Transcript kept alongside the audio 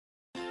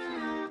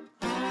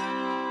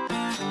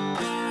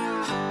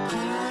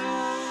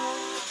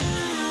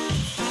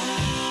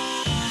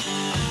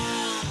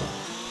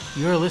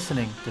You're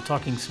listening to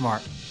Talking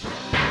Smart.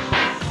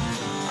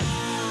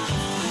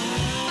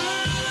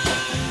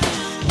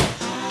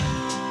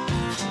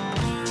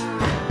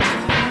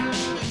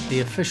 The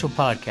official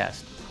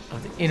podcast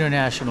of the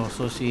International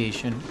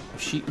Association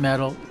of Sheet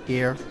Metal,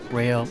 Air,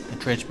 Rail,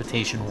 and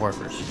Transportation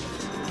Workers.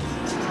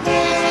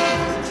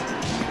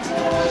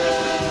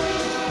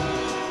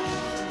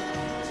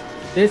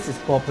 This is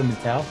Paul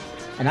Pimentel,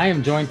 and I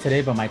am joined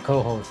today by my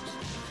co-hosts,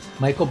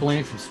 Michael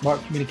Blaine from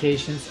Smart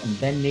Communications and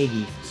Ben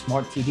Nagy from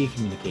Smart TV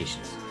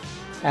Communications.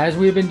 As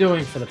we have been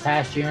doing for the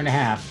past year and a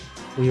half,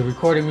 we are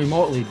recording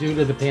remotely due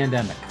to the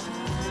pandemic.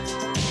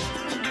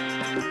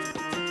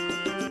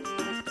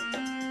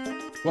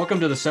 Welcome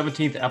to the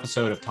 17th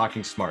episode of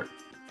Talking Smart.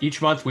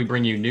 Each month, we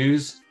bring you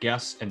news,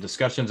 guests, and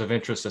discussions of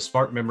interest to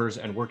SMART members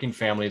and working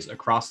families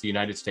across the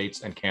United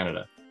States and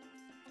Canada.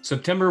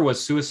 September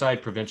was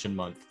Suicide Prevention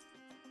Month.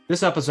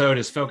 This episode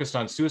is focused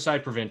on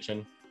suicide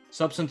prevention,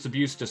 substance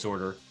abuse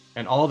disorder,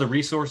 and all the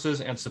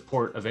resources and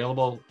support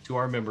available to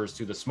our members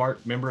through the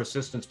SMART Member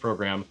Assistance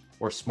Program,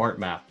 or SMART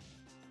MAP.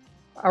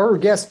 Our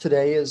guest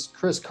today is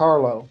Chris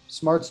Carlo,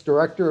 SMART's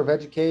Director of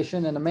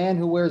Education and a man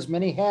who wears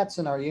many hats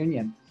in our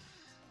union.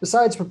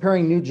 Besides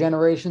preparing new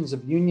generations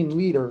of union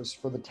leaders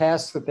for the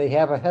tasks that they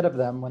have ahead of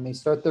them when they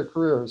start their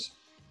careers,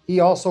 he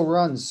also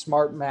runs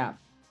SMART MAP.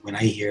 When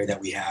I hear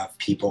that we have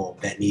people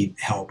that need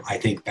help, I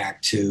think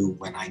back to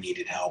when I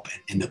needed help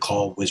and the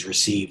call was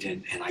received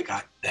and I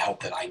got the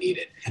help that I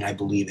needed. And I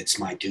believe it's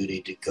my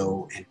duty to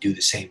go and do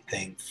the same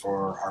thing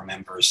for our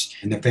members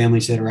and the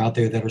families that are out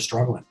there that are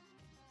struggling.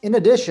 In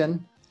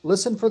addition,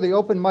 listen for the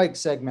open mic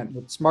segment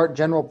with SMART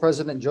General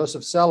President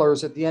Joseph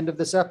Sellers at the end of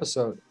this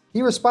episode.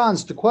 He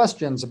responds to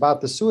questions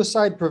about the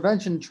suicide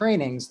prevention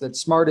trainings that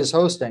SMART is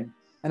hosting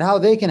and how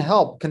they can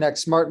help connect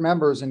SMART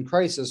members in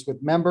crisis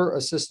with member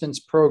assistance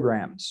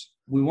programs.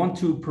 We want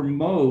to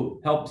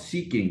promote help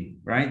seeking,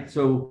 right?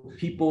 So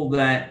people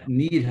that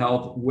need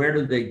help, where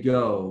do they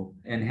go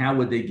and how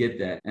would they get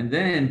that? And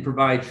then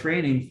provide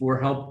training for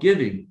help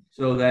giving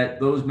so that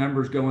those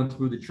members going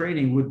through the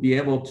training would be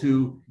able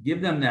to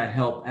give them that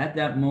help at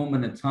that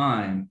moment of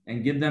time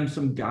and give them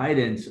some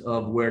guidance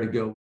of where to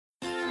go.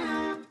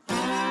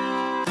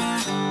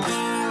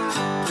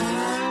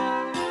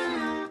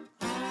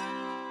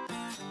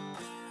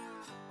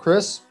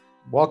 Chris,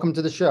 welcome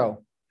to the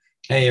show.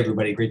 Hey,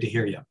 everybody. Great to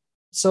hear you.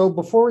 So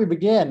before we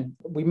begin,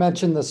 we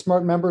mentioned the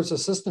SMART Members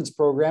Assistance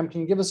Program. Can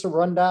you give us a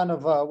rundown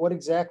of what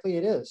exactly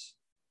it is?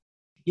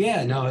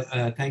 Yeah, no,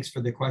 thanks for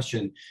the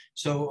question.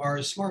 So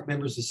our SMART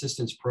Members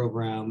Assistance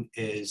Program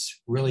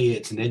is really,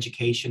 it's an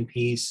education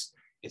piece,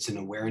 it's an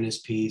awareness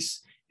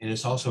piece, and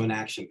it's also an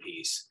action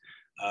piece.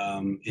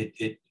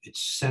 It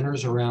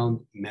centers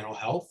around mental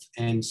health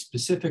and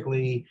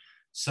specifically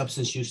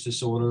substance use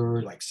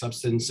disorder, like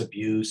substance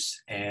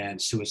abuse and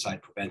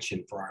suicide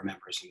prevention for our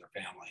members and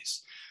their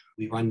families.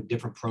 We run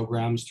different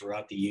programs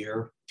throughout the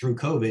year. Through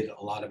COVID,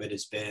 a lot of it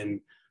has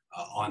been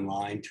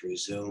online through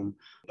Zoom,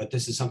 but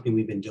this is something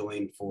we've been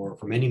doing for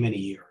many, many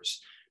years.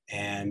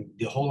 And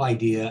the whole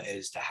idea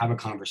is to have a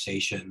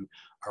conversation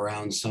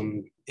around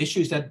some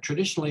issues that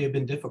traditionally have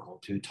been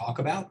difficult to talk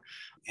about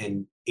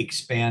and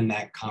expand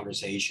that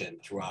conversation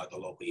throughout the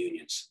local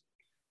unions.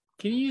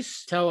 Can you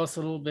tell us a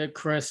little bit,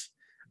 Chris,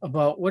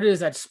 about what it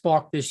is that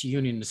sparked this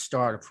union to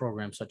start a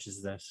program such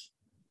as this?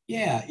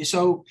 Yeah,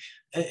 so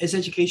as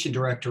education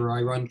director,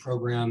 I run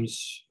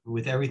programs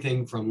with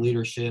everything from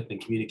leadership and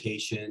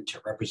communication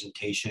to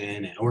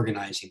representation and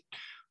organizing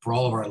for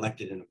all of our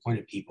elected and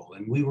appointed people.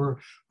 And we were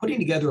putting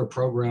together a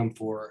program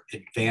for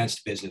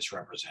advanced business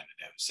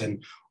representatives.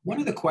 And one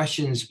of the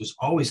questions was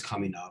always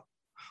coming up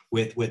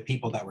with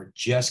people that were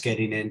just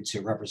getting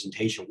into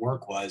representation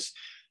work was,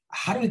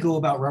 how do we go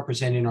about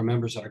representing our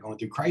members that are going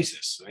through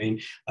crisis? I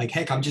mean, like,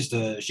 heck, I'm just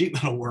a sheet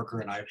metal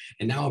worker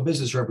and now a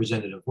business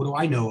representative. What do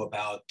I know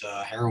about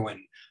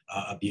heroin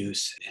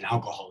abuse and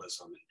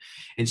alcoholism?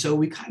 And so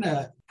we kind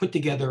of put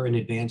together an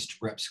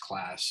advanced reps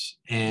class.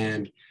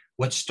 And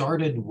what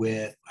started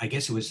with, I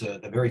guess it was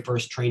the very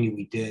first training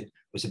we did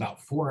was about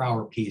a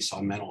 4-hour piece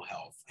on mental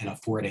health in a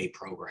 4-day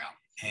program.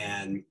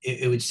 And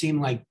it would seem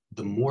like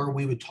the more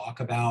we would talk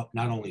about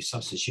not only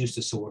substance use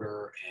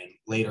disorder and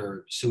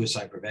later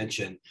suicide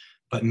prevention,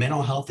 but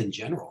mental health in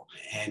general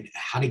and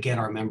how to get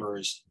our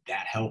members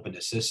that help and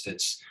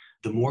assistance,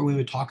 the more we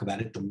would talk about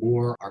it, the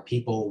more our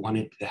people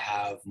wanted to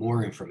have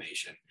more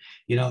information.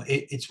 You know,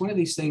 it's one of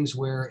these things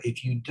where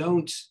if you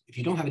don't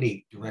have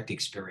any direct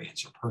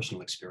experience or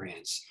personal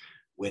experience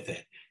with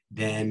it,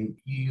 then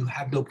you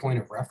have no point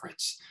of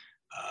reference.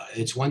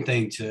 It's one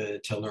thing to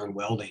learn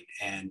welding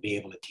and be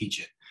able to teach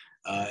it.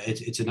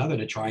 It's another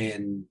to try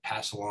and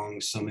pass along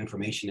some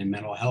information in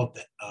mental health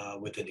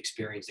with an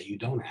experience that you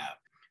don't have.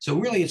 So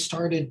really, it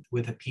started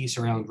with a piece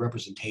around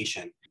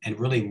representation and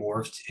really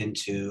morphed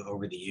into,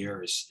 over the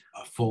years,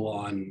 a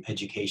full-on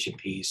education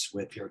piece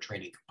with your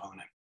training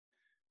component.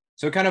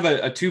 So kind of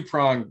a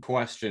two-pronged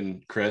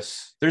question,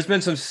 Chris. There's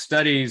been some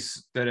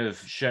studies that have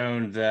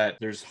shown that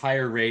there's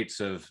higher rates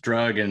of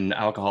drug and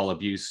alcohol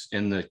abuse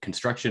in the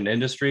construction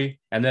industry.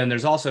 And then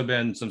there's also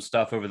been some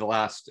stuff over the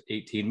last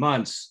 18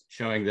 months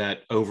showing that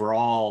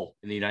overall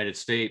in the United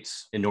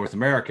States, in North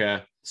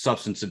America,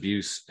 substance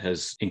abuse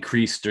has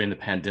increased during the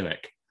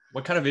pandemic.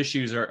 What kind of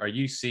issues are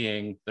you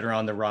seeing that are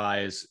on the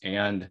rise?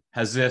 And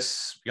has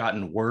this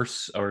gotten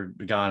worse or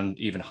gone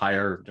even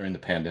higher during the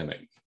pandemic?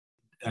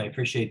 I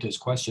appreciate those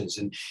questions.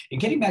 And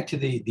getting back to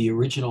the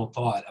original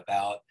thought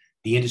about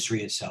the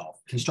industry itself,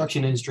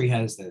 construction industry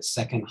has the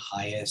second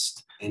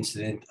highest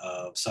incident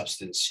of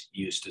substance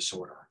use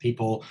disorder.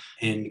 People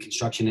in the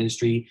construction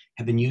industry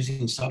have been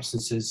using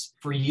substances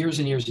for years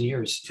and years and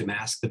years to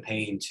mask the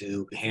pain,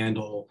 to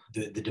handle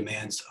the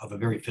demands of a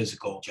very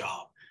physical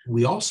job.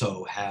 We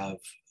also have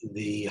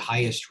the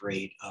highest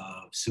rate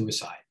of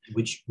suicide,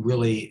 which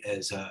really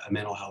is a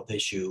mental health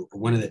issue,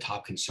 one of the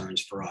top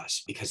concerns for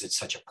us because it's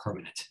such a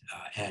permanent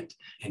end.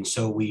 And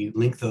so we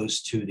link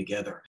those two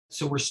together.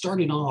 So we're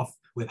starting off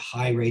with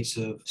high rates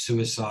of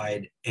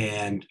suicide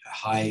and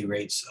high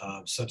rates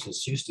of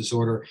substance use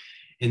disorder.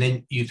 And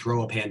then you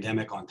throw a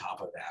pandemic on top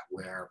of that,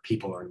 where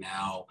people are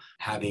now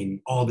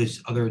having all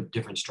these other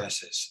different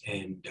stresses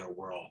in their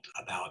world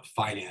about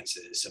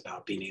finances,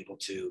 about being able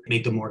to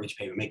make the mortgage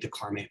payment, make the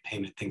car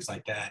payment, things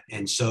like that.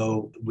 And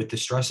so with the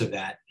stress of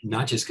that,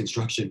 not just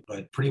construction,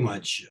 but pretty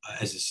much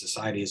as a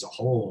society as a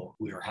whole,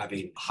 we are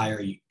having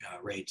higher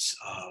rates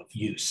of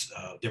use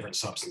of different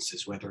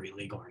substances, whether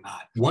illegal or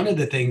not. One of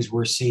the things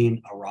we're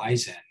seeing a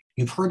rise in,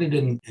 you've heard it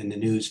in the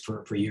news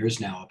for years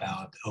now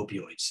about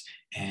opioids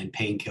and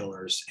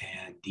painkillers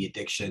and the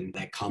addiction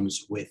that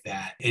comes with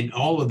that and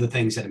all of the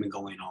things that have been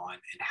going on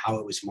and how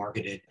it was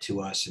marketed to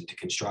us and to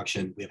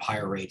construction. We have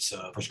higher rates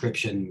of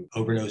prescription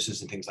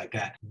overdoses and things like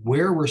that.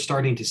 Where we're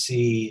starting to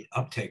see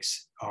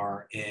upticks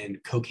are in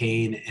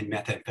cocaine and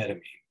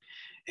methamphetamine.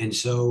 And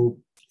so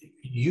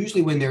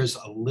usually when there's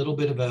a little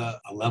bit of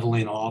a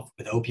leveling off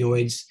with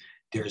opioids,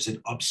 there's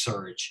an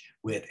upsurge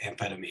with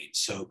amphetamine.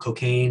 So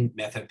cocaine,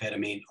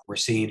 methamphetamine, we're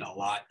seeing a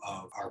lot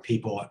of our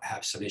people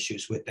have some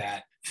issues with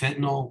that.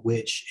 Fentanyl,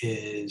 which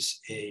is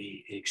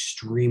a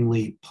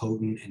extremely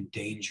potent and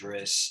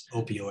dangerous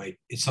opioid,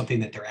 it's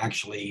something that they're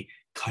actually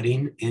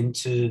cutting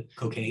into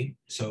cocaine.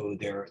 So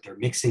they're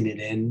mixing it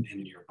in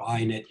and you're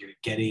buying it, you're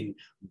getting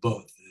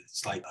both.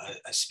 It's like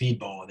a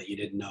speedball that you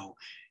didn't know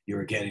you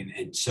were getting.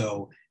 And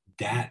so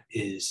that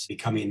is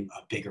becoming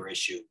a bigger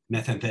issue.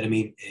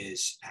 Methamphetamine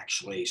is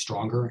actually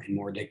stronger and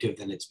more addictive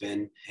than it's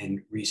been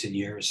in recent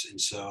years. And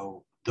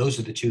so those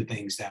are the two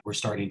things that we're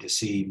starting to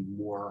see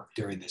more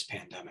during this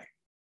pandemic.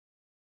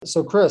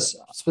 So Chris,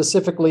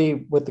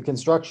 specifically with the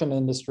construction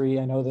industry,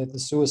 I know that the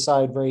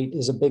suicide rate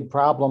is a big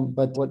problem,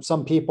 but what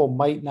some people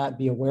might not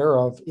be aware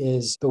of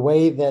is the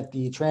way that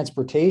the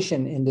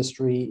transportation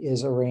industry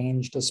is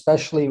arranged,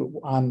 especially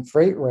on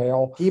freight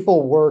rail.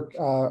 People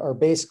are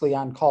basically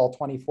on call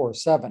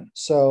 24/7.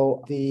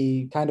 So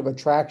the kind of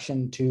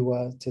attraction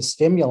to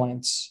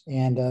stimulants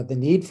and the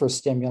need for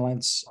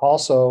stimulants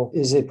also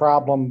is a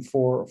problem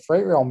for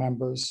freight rail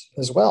members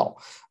as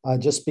well.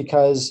 Just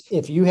because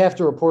if you have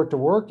to report to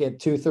work at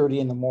 2:30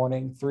 in the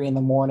morning, 3 in the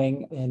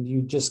morning, and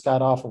you just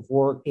got off of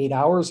work 8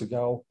 hours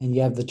ago and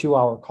you have the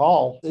 2-hour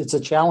call, it's a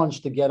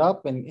challenge to get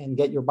up and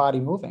get your body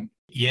moving.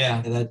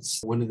 Yeah,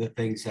 that's one of the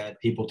things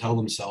that people tell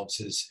themselves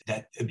is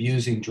that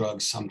abusing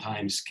drugs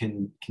sometimes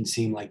can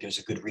seem like there's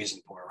a good reason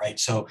for it, right?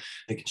 So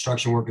the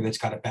construction worker that's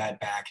got a bad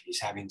back,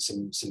 he's having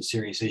some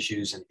serious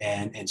issues,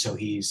 and so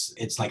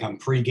it's like I'm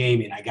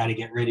pre-gaming, I got to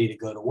get ready to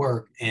go to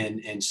work,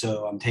 and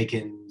so I'm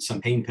taking some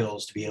pain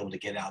pills to be able to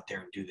get out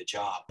there and do the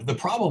job. The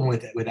problem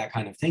with that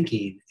kind of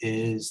thinking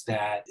is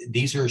that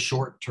these are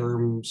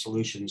short-term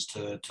solutions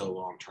to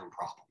long-term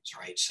problems.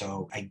 Right.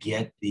 So I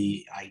get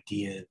the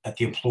idea that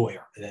the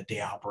employer, that the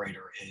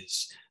operator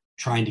is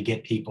trying to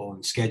get people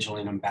and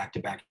scheduling them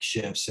back-to-back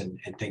shifts and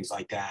things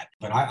like that.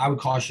 But I would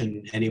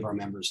caution any of our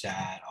members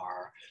that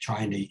are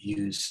trying to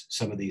use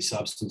some of these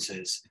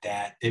substances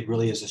that it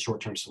really is a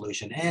short-term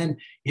solution. And,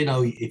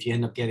 if you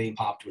end up getting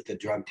popped with a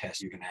drug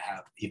test, you're going to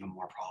have even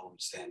more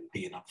problems than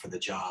being up for the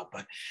job.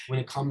 But when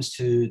it comes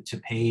to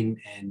pain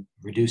and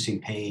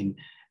reducing pain,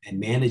 and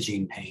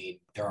managing pain,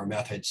 there are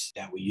methods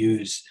that we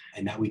use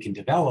and that we can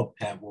develop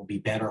that will be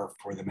better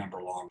for the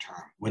member long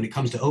term. When it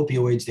comes to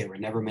opioids, they were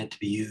never meant to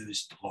be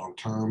used long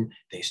term.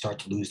 They start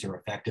to lose their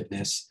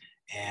effectiveness.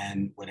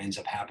 And what ends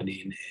up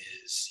happening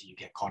is you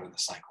get caught in the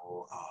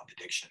cycle of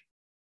addiction.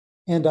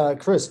 And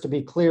Chris, to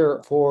be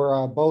clear,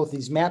 for both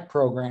these MAT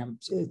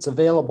programs, it's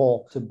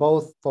available to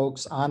both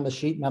folks on the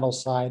sheet metal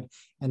side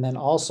and then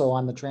also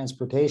on the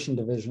transportation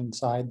division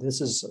side.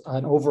 This is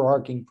an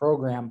overarching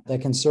program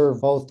that can serve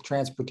both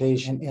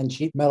transportation and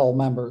sheet metal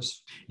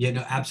members. Yeah,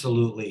 no,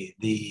 absolutely.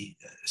 The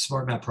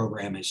Smart MAT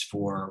program is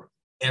for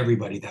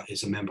everybody that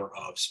is a member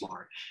of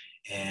SMART.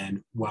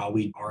 And while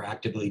we are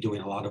actively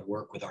doing a lot of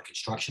work with our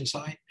construction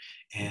side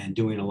and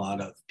doing a lot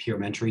of peer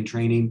mentoring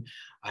training,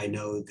 I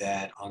know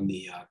that on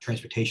the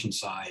transportation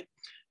side,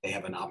 They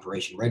have an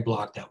Operation Red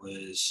Block that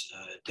was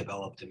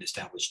developed and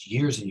established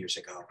years and years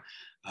ago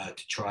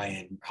to try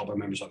and help our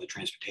members on the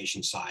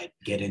transportation side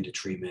get into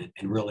treatment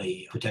and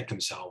really protect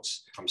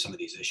themselves from some of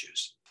these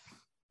issues.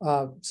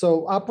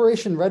 So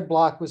Operation Red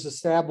Block was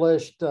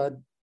established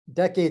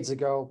decades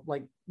ago,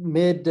 like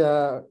mid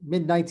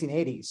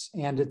 1980s,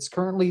 and it's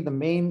currently the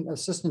main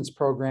assistance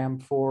program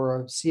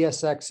for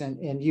CSX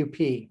and UP.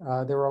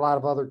 There were a lot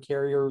of other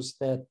carriers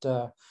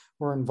that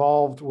were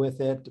involved with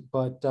it,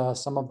 but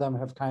some of them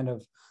have kind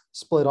of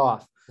split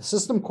off. The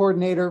system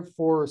coordinator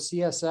for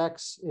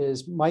CSX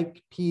is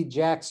Mike P.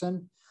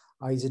 Jackson.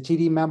 He's a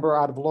TD member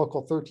out of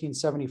Local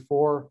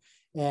 1374.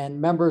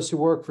 And members who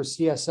work for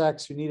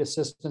CSX who need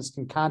assistance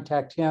can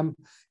contact him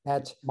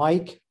at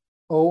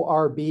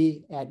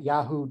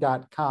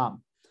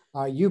mikeorb@yahoo.com.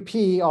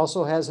 UP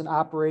also has an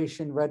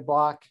Operation Red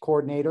Block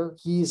coordinator.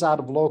 He's out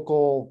of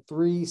Local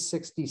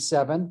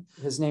 367.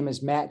 His name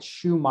is Matt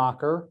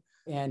Schumacher,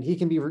 and he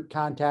can be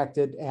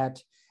contacted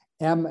at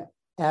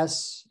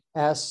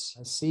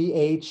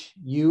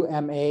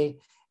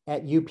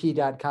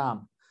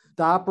msschuma@up.com.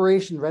 The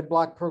Operation Red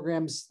Block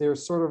programs, they're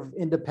sort of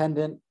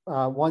independent.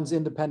 One's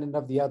independent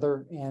of the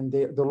other, and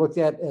they're looked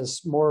at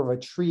as more of a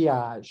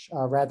triage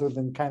rather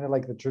than kind of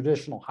like the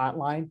traditional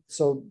hotline.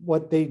 So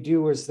what they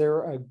do is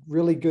they're a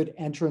really good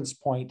entrance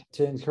point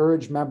to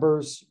encourage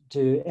members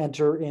to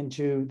enter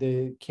into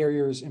the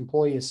carrier's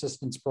employee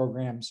assistance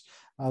programs.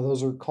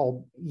 Those are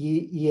called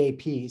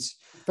EAPs.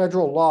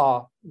 Federal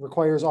law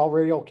requires all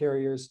rail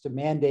carriers to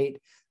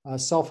mandate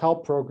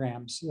self-help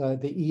programs, the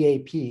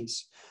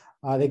EAPs.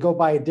 They go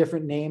by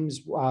different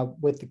names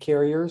with the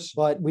carriers,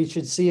 but we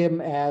should see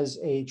them as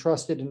a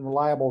trusted and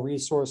reliable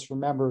resource for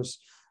members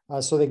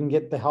so they can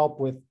get the help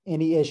with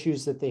any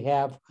issues that they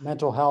have,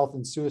 mental health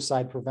and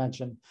suicide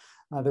prevention.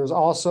 There's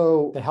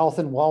also the health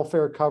and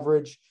welfare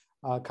coverage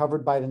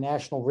covered by the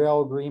National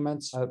Rail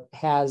Agreements,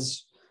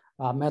 has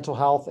mental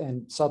health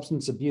and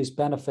substance abuse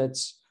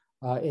benefits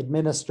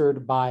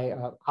administered by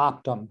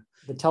Optum.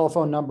 The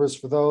telephone numbers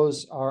for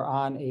those are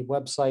on a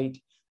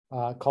website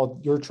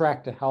called Your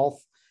Track to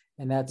Health,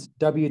 and that's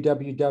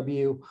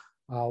www.ytth.com.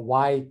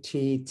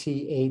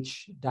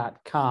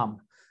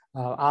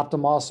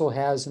 Optum also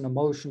has an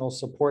emotional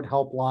support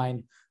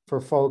helpline for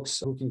folks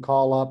who can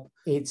call up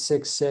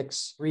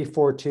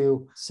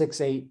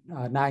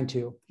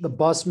 866-342-6892. The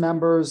bus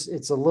members,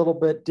 it's a little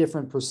bit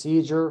different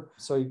procedure,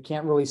 so you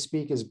can't really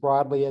speak as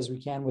broadly as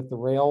we can with the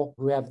rail,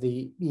 who have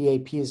the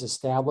EAPs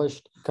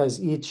established, because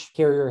each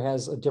carrier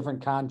has a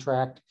different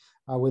contract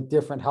with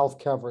different health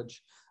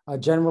coverage.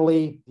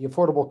 Generally, the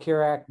Affordable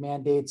Care Act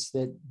mandates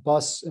that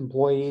bus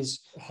employees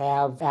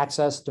have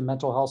access to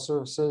mental health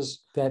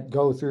services that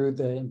go through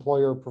the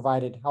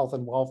employer-provided health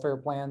and welfare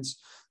plans.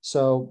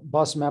 So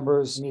bus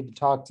members need to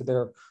talk to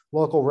their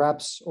local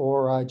reps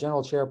or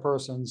general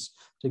chairpersons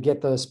to get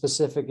the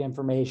specific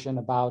information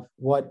about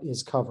what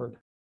is covered.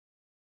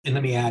 And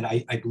let me add,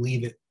 I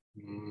believe it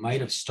might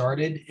have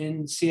started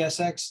in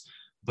CSX,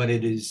 but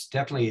it is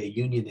definitely a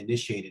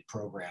union-initiated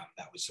program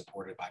that was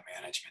supported by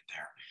management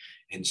there.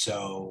 And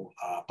so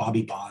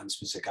Bobby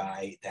Bonds was a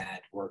guy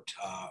that worked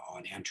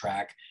on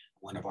Amtrak,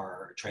 one of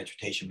our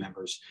transportation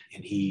members,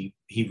 and he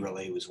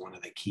really was one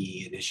of the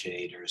key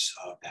initiators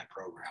of that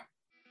program.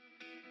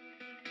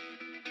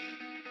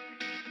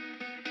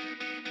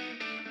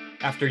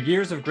 After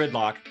years of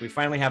gridlock, we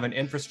finally have an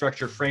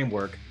infrastructure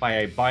framework by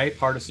a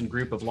bipartisan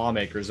group of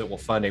lawmakers that will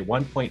fund a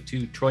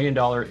 $1.2 trillion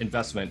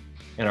investment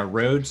in our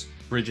roads,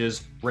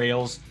 bridges,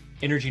 rails,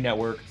 energy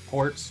network,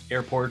 ports,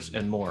 airports,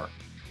 and more.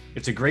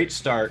 It's a great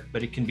start,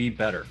 but it can be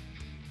better.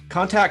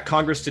 Contact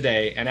Congress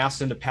today and ask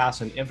them to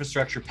pass an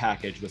infrastructure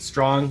package with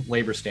strong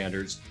labor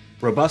standards,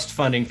 robust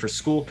funding for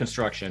school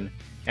construction,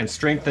 and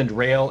strengthened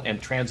rail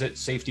and transit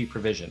safety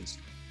provisions.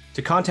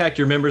 To contact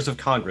your members of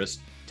Congress,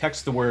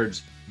 text the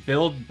words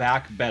 "Build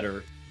Back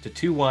Better" to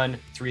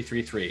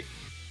 21333.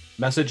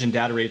 Message and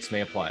data rates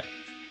may apply.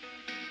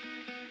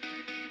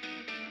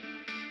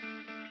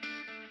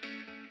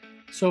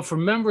 So for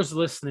members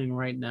listening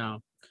right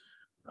now,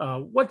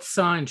 what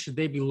signs should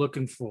they be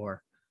looking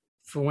for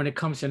when it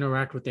comes to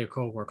interact with their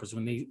coworkers?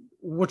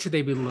 What should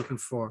they be looking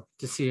for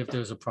to see if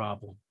there's a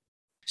problem?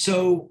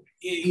 So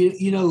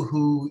you know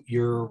who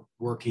you're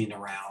working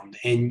around,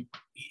 and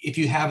if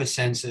you have a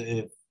sense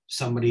of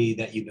somebody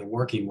that you've been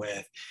working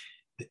with,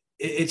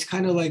 it's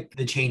kind of like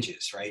the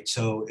changes, right?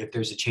 So if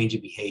there's a change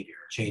in behavior,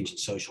 change in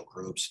social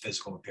groups,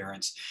 physical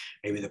appearance,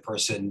 maybe the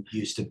person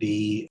used to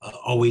be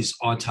always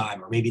on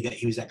time, or maybe that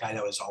he was that guy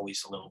that was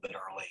always a little bit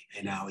early,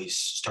 and now he's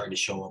starting to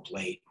show up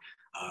late,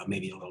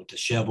 maybe a little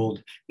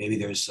disheveled. Maybe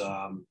there's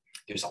a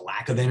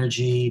lack of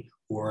energy,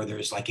 or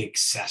there's like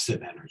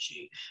excessive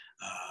energy,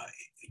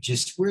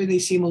 just where they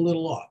seem a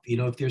little off. You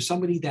know, if there's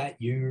somebody that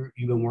you've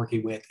been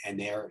working with and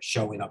they're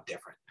showing up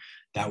different,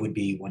 that would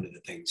be one of the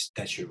things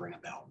that should ring a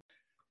bell.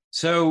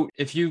 So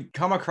if you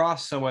come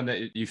across someone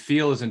that you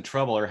feel is in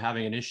trouble or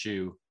having an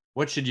issue,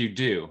 what should you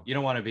do? You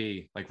don't want to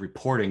be like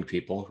reporting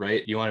people,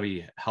 right? You want to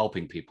be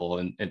helping people.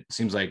 And it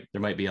seems like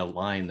there might be a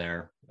line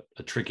there,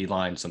 a tricky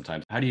line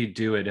sometimes. How do you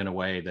do it in a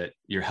way that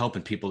you're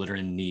helping people that are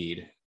in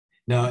need?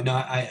 No,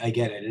 I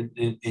get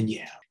it. And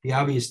yeah, the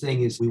obvious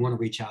thing is we want to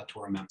reach out to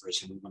our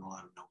members and we want to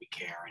let them know we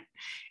care.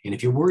 And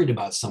if you're worried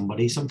about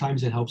somebody,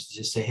 sometimes it helps to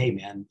just say, hey,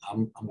 man,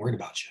 I'm worried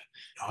about you.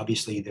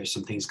 Obviously, there's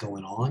some things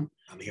going on.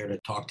 I'm here to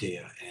talk to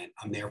you and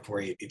I'm there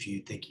for you if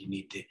you think you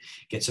need to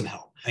get some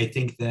help. I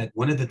think that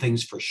one of the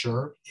things for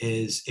sure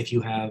is if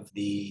you have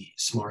the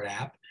Smart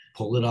app,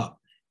 pull it up.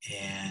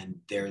 And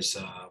there's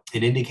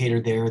an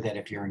indicator there that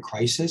if you're in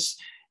crisis,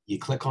 you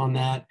click on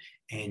that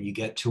and you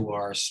get to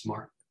our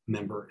Smart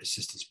Member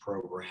Assistance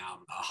Program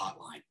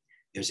hotline.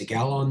 There's a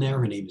gal on there.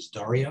 Her name is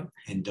Daria,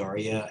 and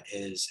Daria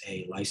is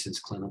a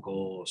licensed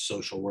clinical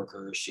social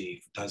worker.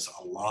 She does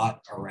a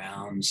lot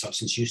around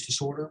substance use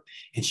disorder,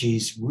 and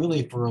she's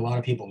really, for a lot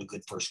of people, a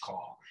good first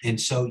call. And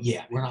so,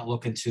 yeah, we're not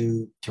looking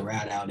to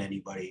rat out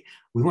anybody.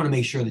 We want to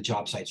make sure the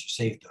job sites are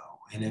safe, though.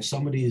 And if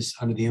somebody is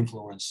under the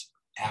influence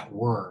at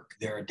work,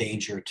 they're a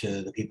danger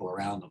to the people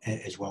around them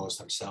as well as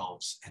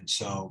themselves. And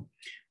so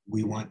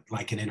we want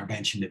like an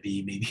intervention to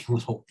be maybe a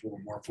little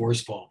more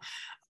forceful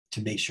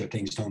to make sure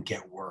things don't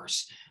get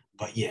worse.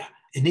 But yeah,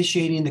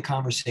 initiating the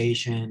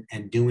conversation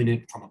and doing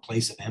it from a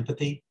place of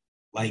empathy,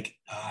 like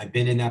I've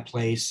been in that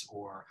place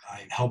or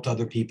I've helped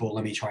other people,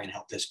 let me try and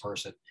help this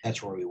person.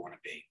 That's where we want to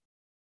be.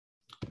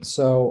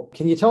 So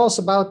can you tell us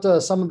about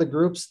some of the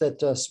groups that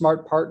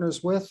SMART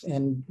partners with?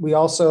 And we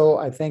also,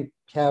 I think,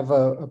 have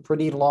a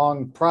pretty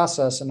long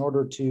process in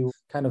order to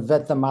kind of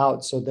vet them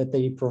out so that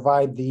they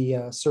provide the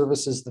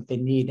services that they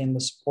need and the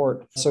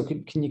support. So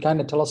can you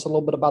kind of tell us a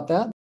little bit about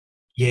that?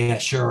 Yeah,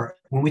 sure.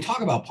 When we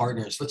talk about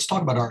partners, let's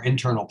talk about our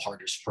internal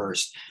partners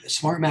first.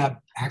 SmartMap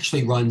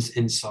actually runs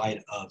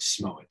inside of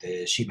SMOIT,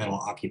 the Sheet Metal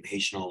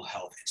Occupational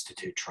Health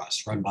Institute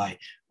Trust, run by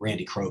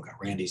Randy Kroga.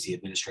 Randy's the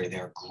administrator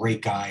there,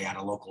 great guy out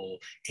of Local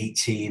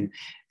 18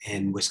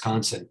 in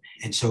Wisconsin.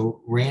 And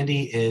so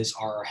Randy is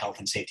our health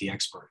and safety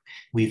expert.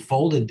 We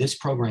folded this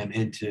program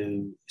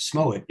into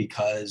SMOIT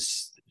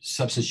because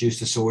substance use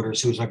disorder,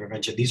 suicide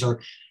prevention, these are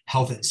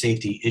health and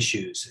safety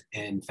issues.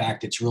 In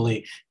fact, it's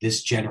really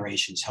this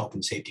generation's health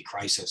and safety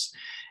crisis.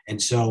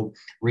 And so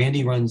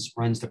Randy runs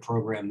the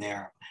program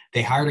there.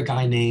 They hired a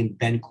guy named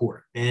Ben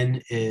Court.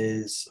 Ben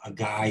is a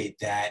guy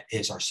that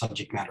is our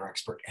subject matter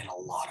expert in a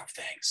lot of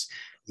things.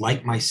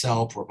 Like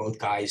myself, we're both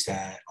guys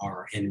that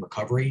are in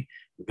recovery.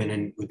 We've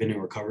been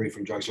in recovery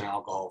from drugs and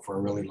alcohol for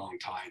a really long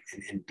time.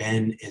 And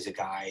Ben is a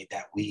guy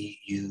that we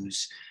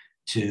use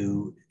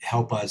to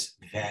help us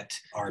vet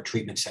our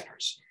treatment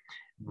centers.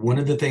 One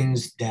of the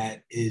things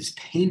that is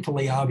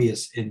painfully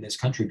obvious in this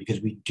country,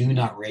 because we do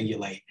not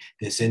regulate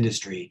this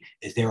industry,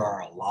 is there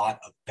are a lot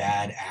of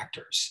bad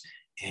actors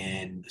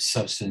in the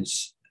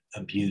substance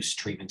abuse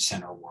treatment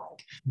center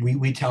world.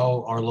 We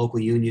tell our local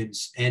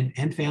unions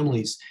and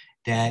families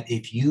that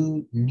if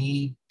you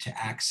need to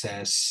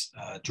access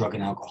a drug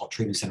and alcohol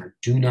treatment center,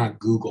 do not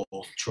Google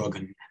drug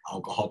and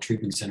alcohol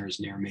treatment centers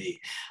near me,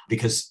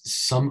 because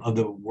some of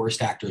the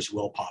worst actors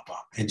will pop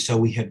up. And so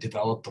we have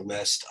developed a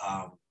list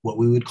of what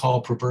we would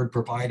call preferred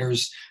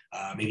providers,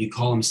 maybe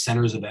call them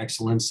centers of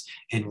excellence.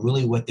 And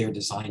really what they're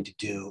designed to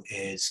do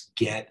is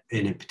get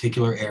in a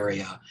particular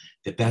area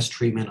the best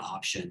treatment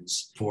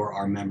options for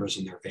our members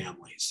and their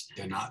families.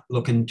 They're not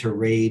looking to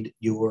raid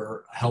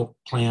your health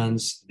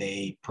plans.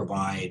 They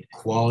provide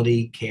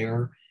quality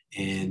care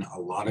in a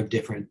lot of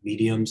different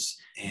mediums,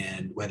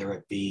 and whether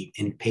it be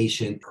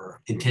inpatient or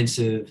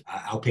intensive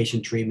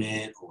outpatient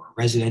treatment or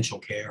residential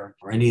care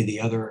or any of the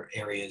other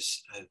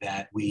areas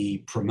that we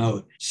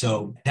promote.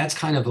 So that's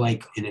kind of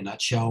like in a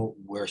nutshell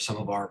where some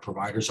of our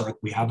providers are.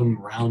 We have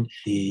them around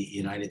the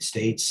United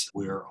States.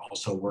 We're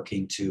also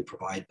working to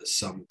provide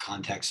some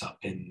contacts up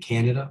in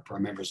Canada for our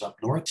members up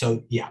north.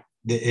 So yeah,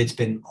 it's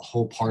been a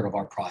whole part of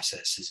our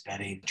process is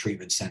vetting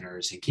treatment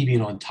centers and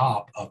keeping on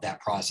top of that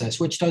process,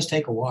 which does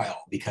take a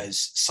while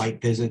because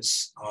site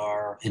visits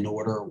are in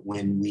order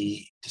when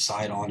we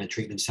decide on a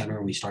treatment center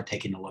and we start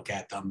taking a look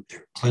at them.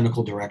 Their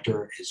clinical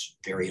director is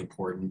very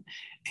important,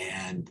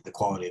 and the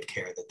quality of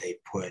care that they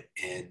put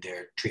in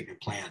their treatment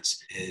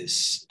plans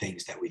is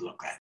things that we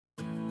look at.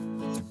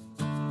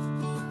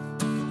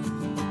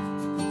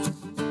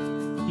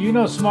 You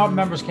know, SMART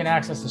members can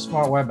access the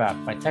SMART web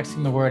app by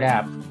texting the word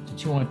app to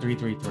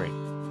 21333.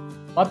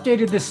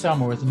 Updated this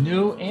summer with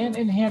new and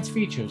enhanced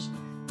features,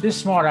 this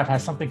SMART app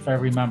has something for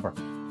every member.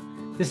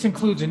 This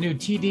includes a new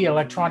TD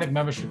electronic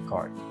membership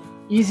card,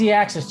 easy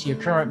access to your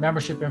current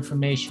membership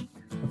information,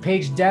 a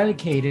page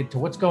dedicated to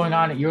what's going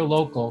on at your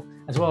local,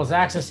 as well as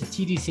access to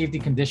TD safety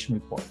condition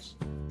reports.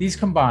 These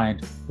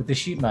combined with the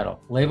sheet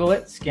metal, label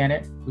it, scan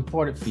it,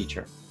 report it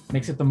feature,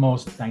 makes it the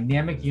most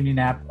dynamic union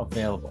app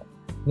available.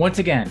 Once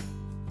again,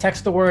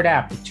 text the word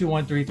app to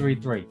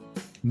 21333.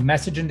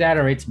 Message and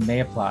data rates may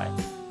apply.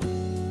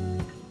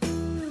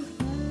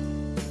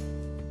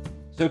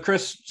 So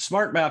Chris,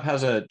 SmartMap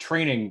has a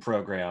training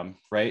program,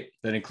 right?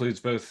 That includes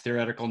both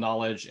theoretical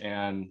knowledge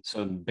and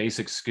some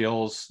basic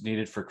skills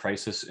needed for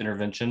crisis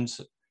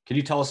interventions. Can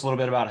you tell us a little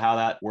bit about how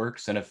that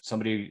works? And if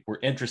somebody were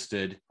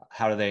interested,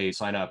 how do they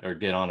sign up or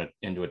get on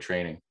into a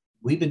training?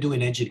 We've been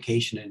doing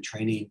education and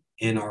training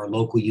in our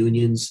local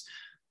unions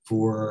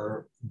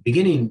for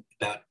beginning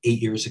about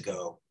 8 years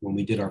ago when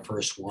we did our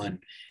first one.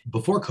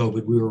 Before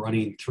COVID, we were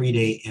running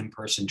 3-day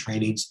in-person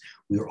trainings.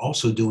 We were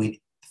also doing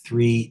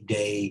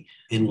 3-day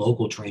in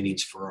local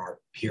trainings for our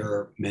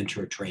peer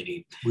mentor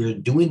training. We're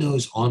doing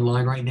those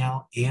online right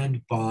now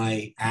and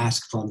by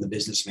ask from the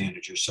business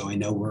manager. So I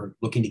know we're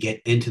looking to get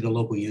into the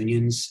local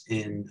unions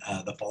in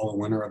the fall and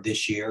winter of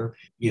this year,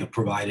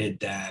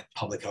 provided that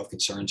public health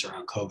concerns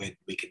around COVID,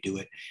 we could do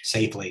it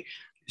safely.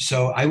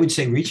 So I would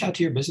say reach out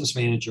to your business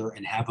manager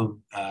and have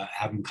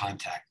them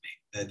contact me.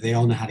 They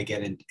all know how to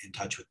get in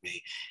touch with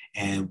me,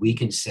 and we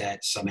can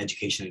set some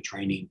education and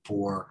training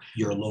for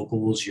your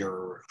locals,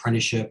 your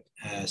apprenticeship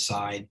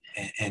side,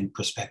 and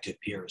prospective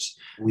peers.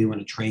 We want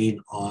to train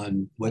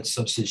on what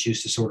substance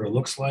use disorder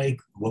looks like,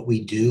 what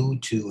we do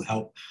to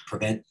help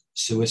prevent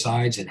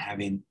suicides, and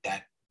having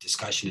that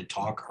discussion and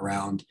talk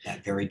around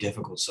that very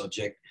difficult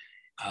subject.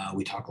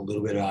 We talk a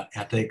little bit about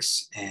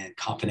ethics and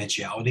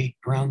confidentiality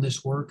around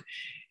this work,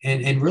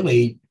 and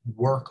really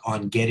work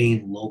on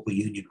getting local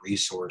union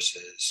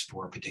resources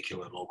for a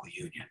particular local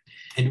union.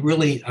 And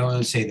really, I want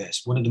to say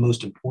this, one of the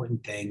most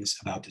important things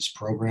about this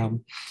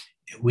program,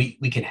 we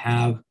can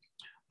have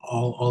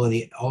all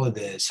of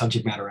the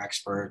subject matter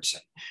experts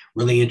and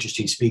really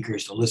interesting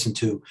speakers to listen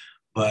to,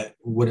 but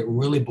what it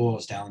really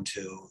boils down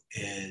to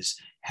is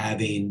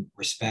having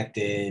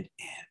respected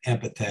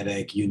and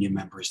empathetic union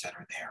members that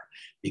are there,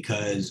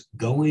 because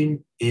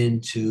going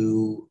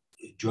into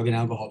drug and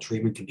alcohol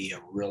treatment can be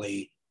a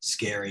really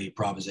scary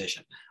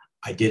proposition.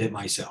 I did it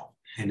myself.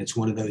 And it's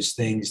one of those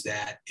things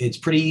that it's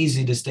pretty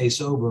easy to stay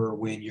sober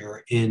when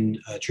you're in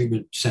a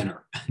treatment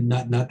center.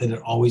 Not that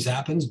it always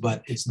happens,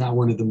 but it's not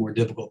one of the more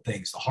difficult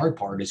things. The hard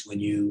part is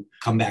when you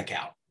come back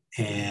out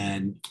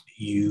and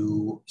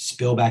you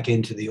spill back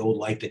into the old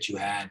life that you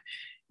had.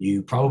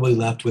 You probably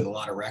left with a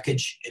lot of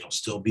wreckage. It'll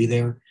still be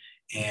there.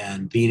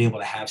 And being able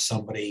to have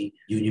somebody,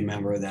 union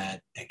member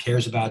that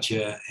cares about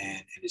you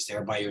and is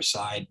there by your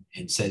side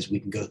and says, we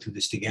can go through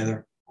this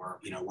together, or,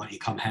 why don't you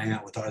come hang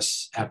out with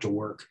us after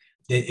work?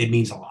 It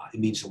means a lot. It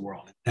means the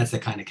world. That's the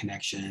kind of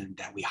connection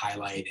that we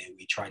highlight and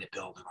we try to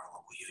build in our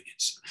local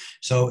unions.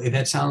 So if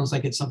that sounds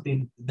like it's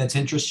something that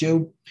interests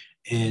you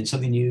and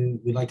something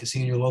you would like to see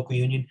in your local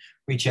union,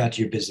 reach out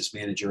to your business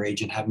manager,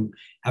 agent, have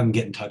them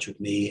get in touch with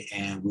me,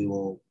 and we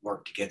will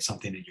work to get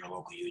something in your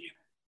local union.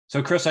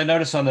 So Chris, I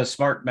noticed on the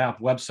Smart Map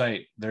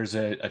website, there's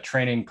a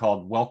training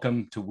called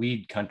Welcome to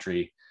Weed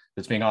Country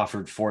that's being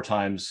offered 4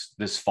 times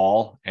this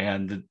fall.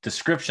 And the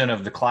description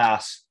of the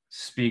class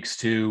speaks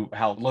to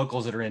how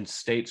locals that are in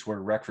states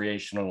where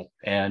recreational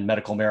and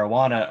medical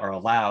marijuana are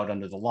allowed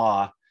under the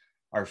law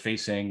are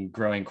facing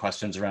growing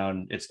questions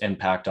around its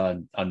impact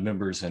on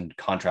members and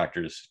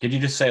contractors. Could you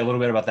just say a little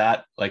bit about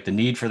that, like the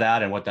need for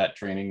that and what that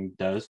training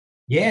does?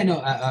 Yeah, no,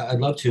 I'd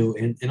love to.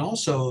 And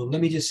also, let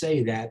me just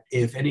say that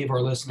if any of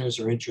our listeners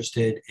are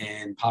interested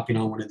in popping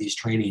on one of these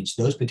trainings,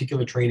 those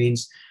particular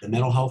trainings, the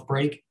mental health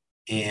break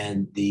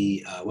and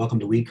the Welcome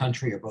to Weed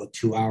Country, are both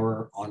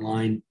 2-hour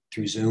online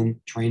through Zoom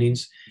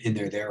trainings, and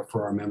they're there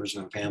for our members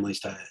and our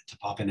families to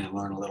pop in and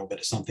learn a little bit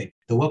of something.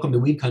 The Welcome to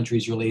Weed Country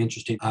is really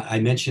interesting. I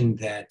mentioned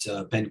that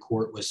Ben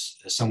Court was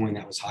someone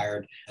that was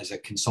hired as a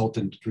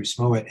consultant through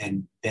SMOIT,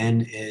 and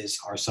Ben is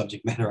our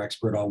subject matter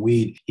expert on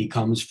weed. He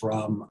comes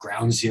from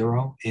ground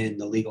zero in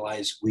the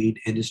legalized weed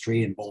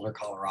industry in Boulder,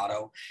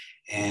 Colorado,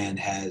 and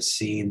has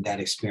seen that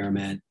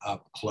experiment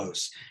up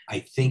close. I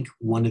think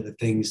one of the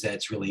things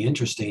that's really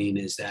interesting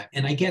is that,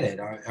 and I get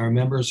it, our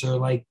members are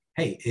like,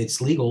 hey, it's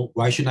legal.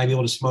 Why shouldn't I be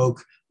able to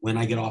smoke when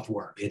I get off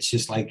work? It's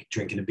just like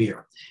drinking a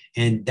beer.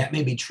 And that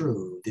may be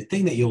true. The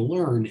thing that you'll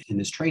learn in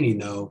this training,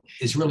 though,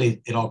 is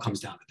really it all comes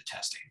down to the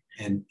testing.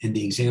 And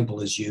the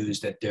example is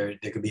used that there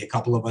could be a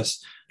couple of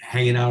us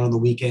hanging out on the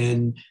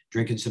weekend,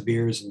 drinking some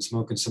beers and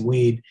smoking some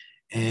weed.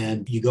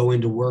 And you go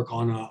into work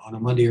on a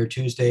Monday or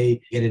Tuesday,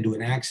 get into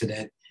an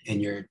accident,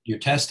 and you're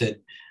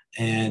tested.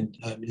 And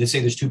let's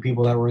say there's 2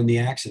 people that were in the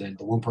accident.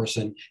 The one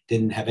person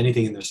didn't have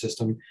anything in their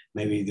system.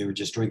 Maybe they were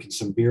just drinking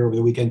some beer over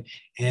the weekend.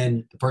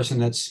 And the person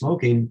that's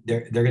smoking,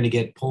 they're going to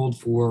get pulled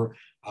for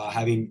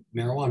having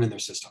marijuana in their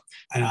system.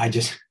 And I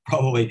just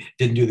probably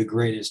didn't do the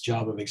greatest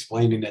job of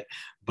explaining it.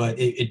 But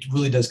it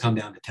really does come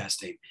down to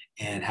testing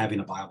and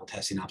having a viable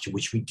testing option,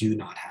 which we do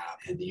not have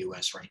in the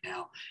U.S. right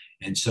now.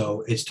 And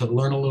so it's to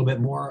learn a little bit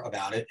more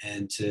about it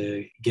and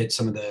to get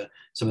some of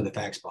the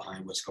facts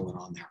behind what's going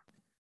on there.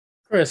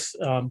 Chris,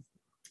 I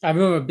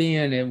remember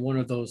being in one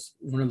of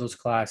those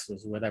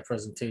classes where that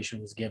presentation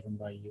was given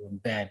by you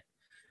and Ben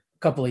a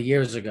couple of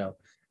years ago.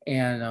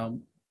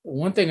 And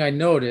one thing I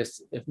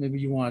noticed, if maybe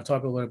you want to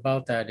talk a little bit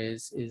about that,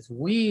 is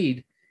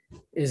weed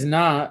is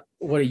not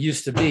what it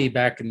used to be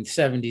back in the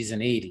 70s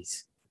and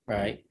 80s,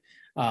 right?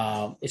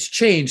 It's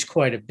changed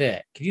quite a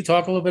bit. Can you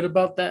talk a little bit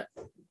about that?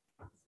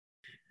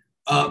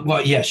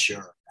 Well, yeah,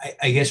 sure.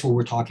 I guess what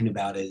we're talking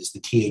about is the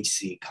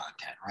THC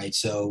content, right?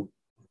 So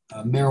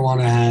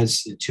marijuana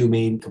has 2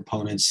 main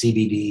components,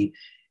 CBD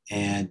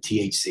and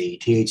THC.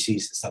 THC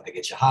is the stuff that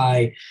gets you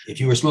high. If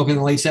you were smoking in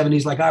the late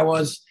 70s like I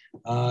was,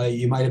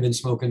 you might have been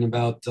smoking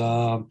about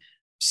 6-8%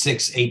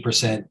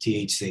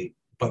 THC.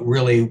 But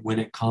really, when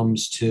it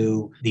comes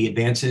to the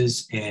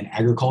advances in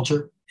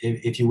agriculture,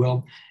 if you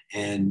will,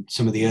 and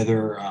some of the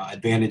other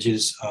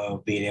advantages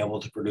of being able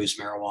to produce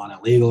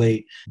marijuana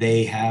legally,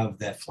 they have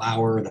that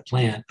flower, the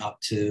plant, up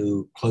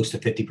to close to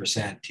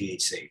 50%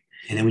 THC.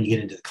 And then when you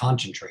get into the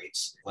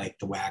concentrates, like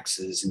the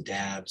waxes and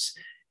dabs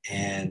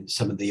and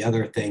some of the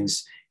other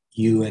things,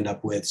 you end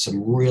up with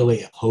some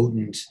really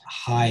potent,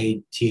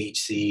 high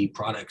THC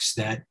products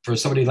that for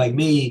somebody like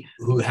me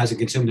who hasn't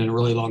consumed in a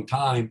really long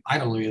time, I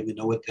don't really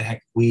know what the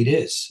heck weed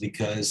is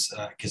because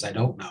I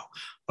don't know.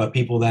 But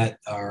people that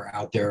are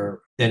out there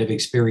that have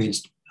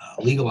experienced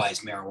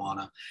legalized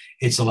marijuana,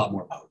 it's a lot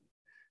more potent.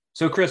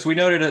 So, Chris, we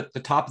noted at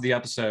the top of the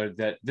episode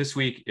that this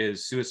week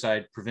is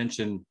Suicide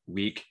Prevention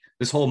Week.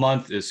 This whole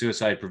month is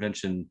Suicide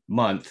Prevention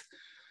Month.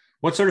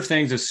 What sort of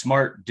things is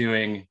SMART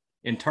doing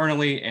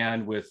internally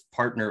and with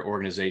partner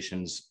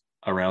organizations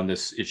around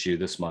this issue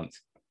this month?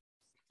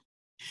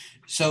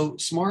 So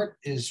SMART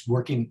is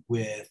working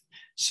with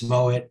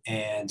SMOIT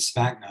and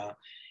SPACNA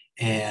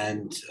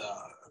and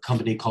a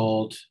company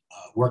called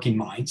Working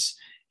Minds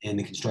in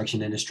the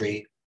construction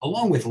industry,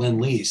 along with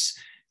Lend-Lease,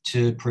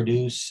 to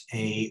produce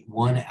a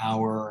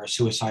 1-hour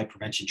suicide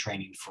prevention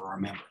training for our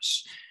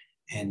members.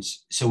 And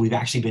so we've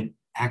actually been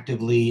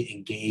actively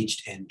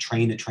engaged in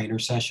train-the-trainer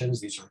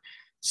sessions. These are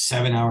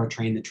 7-hour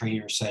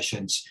train-the-trainer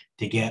sessions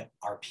to get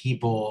our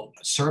people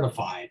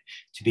certified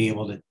to be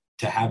able to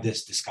have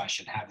this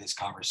discussion, have this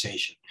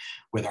conversation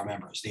with our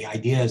members. The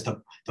idea is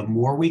the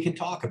more we can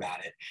talk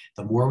about it,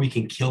 the more we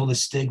can kill the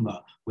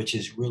stigma, which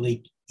is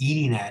really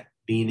eating at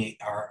being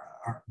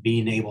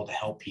able to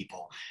help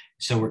people.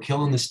 So we're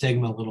killing the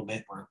stigma a little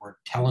bit. We're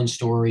telling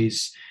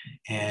stories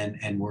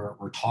and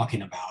we're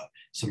talking about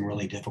some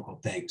really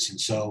difficult things. And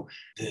so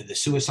the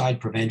suicide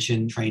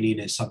prevention training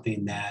is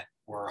something that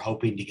we're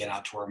hoping to get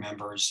out to our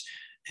members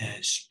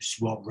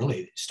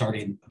really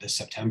starting this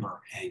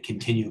September and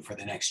continue for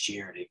the next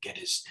year to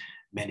get as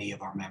many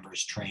of our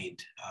members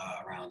trained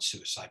around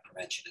suicide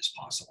prevention as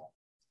possible.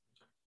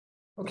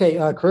 Okay,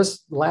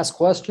 Chris, last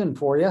question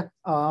for you.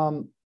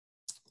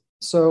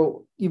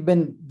 So you've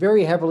been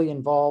very heavily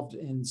involved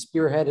in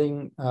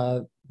spearheading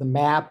the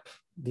MAP,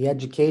 the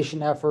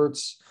education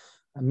efforts,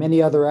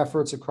 many other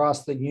efforts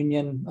across the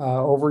union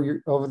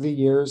over the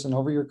years and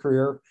over your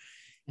career.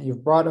 And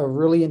you've brought a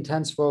really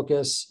intense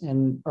focus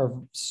and are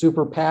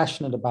super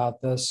passionate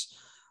about this.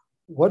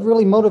 What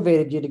really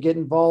motivated you to get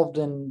involved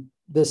in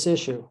this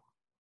issue?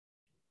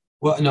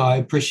 Well, no, I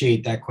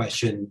appreciate that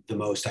question the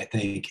most, I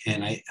think.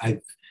 And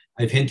I've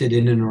hinted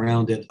in and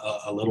around it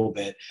a little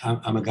bit.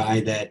 I'm a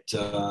guy that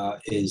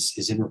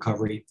is in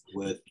recovery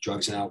with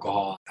drugs and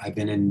alcohol. I've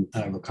been in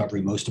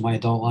recovery most of my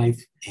adult life,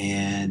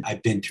 and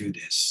I've been through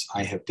this.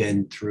 I have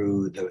been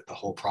through the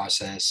whole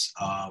process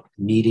of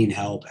needing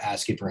help,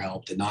 asking for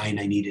help, denying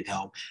I needed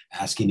help,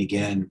 asking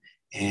again,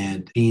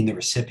 and being the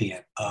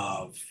recipient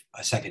of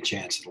a second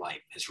chance in life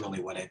is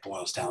really what it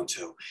boils down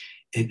to.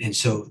 And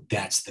so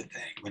that's the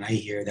thing. When I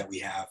hear that we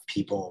have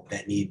people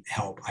that need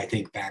help, I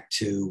think back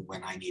to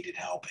when I needed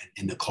help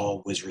and the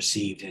call was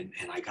received and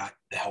I got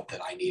the help that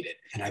I needed.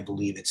 And I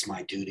believe it's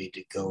my duty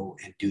to go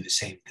and do the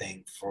same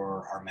thing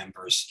for our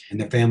members and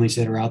their families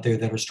that are out there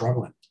that are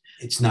struggling.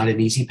 It's not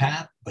an easy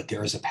path, but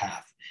there is a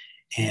path.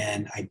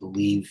 And I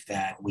believe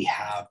that we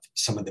have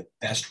some of the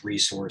best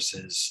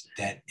resources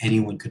that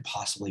anyone could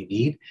possibly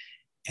need.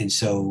 And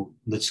so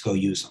let's go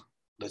use them.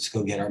 Let's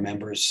go get our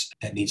members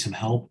that need some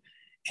help.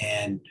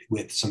 And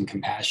with some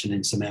compassion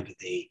and some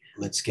empathy,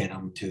 let's get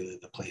them to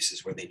the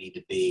places where they need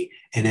to be.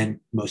 And then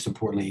most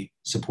importantly,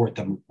 support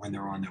them when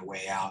they're on their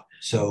way out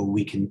so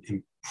we can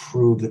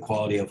improve the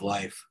quality of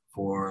life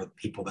for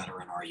people that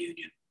are in our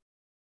union.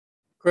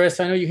 Chris,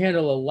 I know you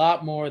handle a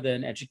lot more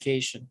than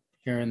education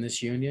here in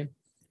this union.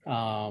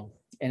 And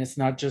it's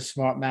not just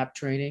smart map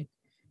training,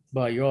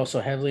 but you're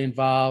also heavily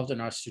involved in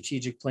our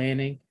strategic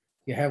planning.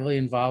 You're heavily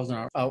involved in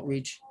our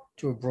outreach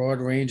to a broad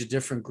range of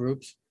different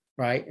groups,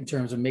 right, in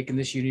terms of making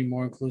this union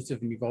more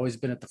inclusive. And you've always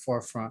been at the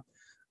forefront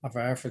of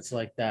our efforts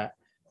like that.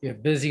 You're a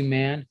busy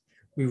man.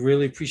 We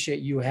really appreciate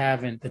you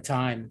having the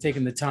time,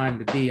 taking the time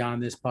to be on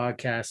this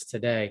podcast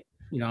today.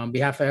 You know, on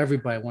behalf of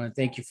everybody, I want to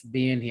thank you for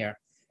being here.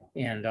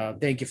 And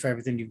thank you for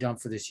everything you've done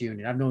for this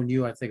union. I've known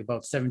you, I think,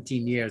 about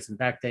 17 years. And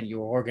back then you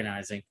were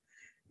organizing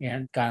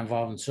and got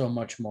involved in so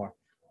much more.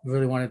 We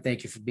really want to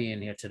thank you for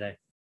being here today.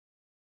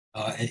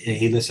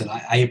 Hey, listen,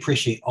 I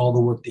appreciate all the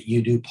work that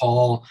you do,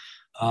 Paul,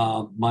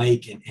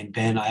 Mike, and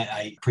Ben.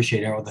 I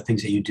appreciate all the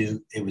things that you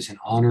do. It was an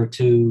honor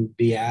to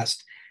be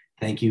asked.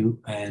 Thank you.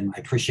 And I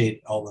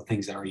appreciate all the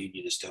things that our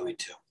union is doing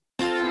too.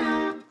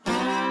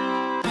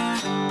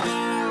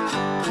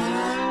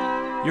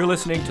 You're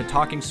listening to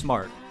Talking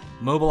Smart.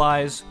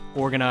 Mobilize,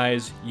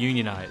 organize,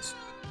 unionize.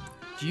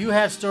 Do you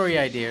have story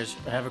ideas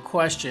or have a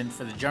question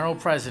for the General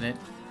President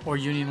or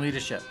union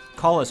leadership?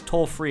 Call us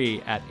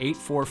toll-free at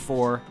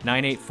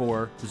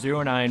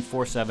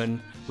 844-984-0947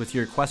 with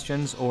your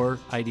questions or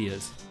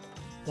ideas.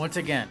 Once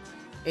again,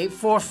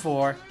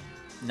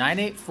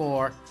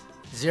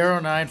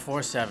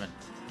 844-984-0947.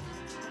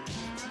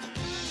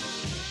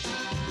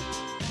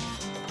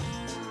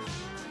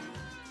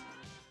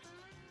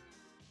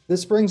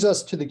 This brings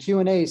us to the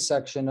Q&A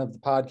section of the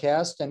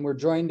podcast, and we're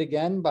joined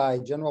again by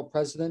General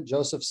President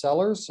Joseph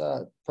Sellers.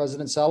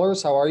 President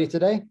Sellers, how are you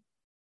today?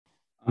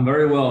 I'm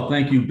very well.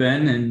 Thank you,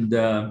 Ben.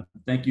 And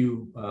thank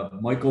you,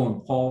 Michael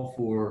and Paul,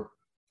 for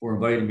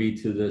inviting me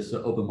to this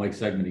open mic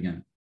segment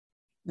again.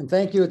 And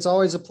thank you. It's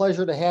always a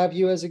pleasure to have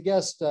you as a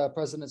guest,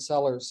 President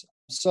Sellers.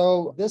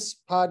 So this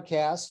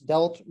podcast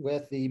dealt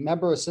with the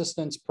Member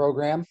Assistance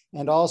Program,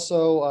 and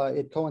also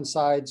it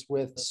coincides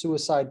with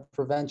Suicide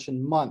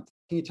Prevention Month.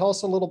 Can you tell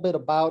us a little bit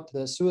about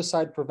the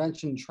suicide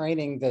prevention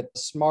training that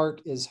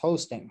SMART is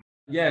hosting?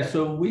 Yeah,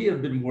 so we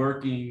have been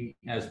working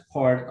as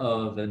part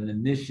of an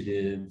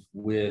initiative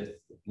with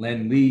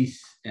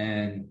Lend-Lease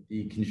and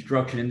the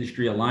Construction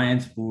Industry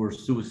Alliance for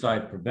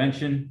Suicide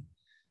Prevention.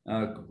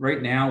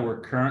 Right now, we're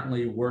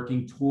currently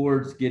working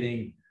towards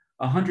getting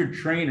 100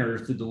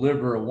 trainers to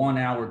deliver a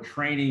 1-hour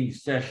training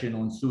session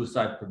on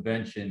suicide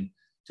prevention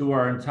to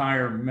our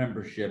entire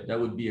membership.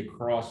 That would be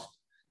across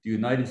the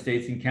United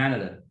States and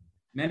Canada.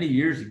 Many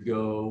years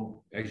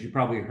ago, as you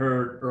probably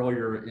heard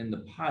earlier in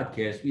the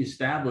podcast, we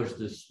established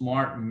the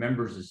SMART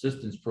Members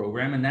Assistance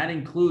Program, and that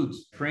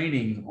includes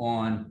training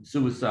on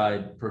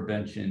suicide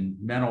prevention,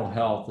 mental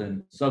health,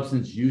 and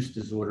substance use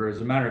disorder.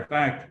 As a matter of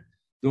fact,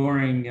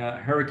 during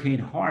Hurricane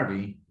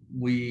Harvey,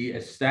 we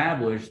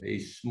established a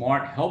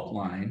SMART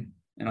helpline,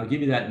 and I'll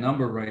give you that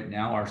number right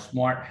now. Our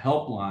SMART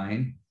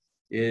helpline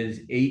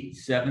is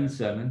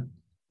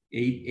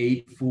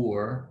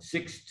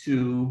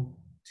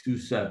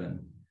 877-884-6227.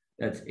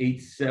 That's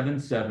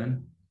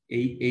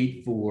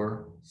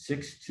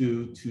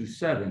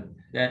 877-884-6227.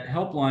 That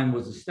helpline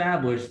was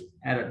established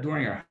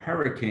during a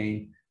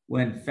hurricane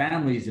when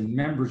families and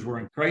members were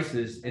in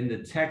crisis in the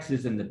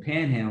Texas and the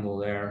Panhandle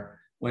there,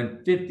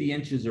 when 50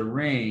 inches of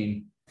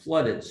rain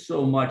flooded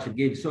so much and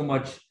gave so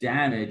much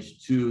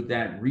damage to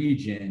that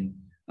region.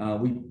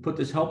 We put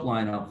this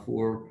helpline up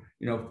for,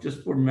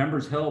 just for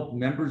members' help,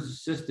 members'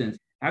 assistance.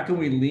 How can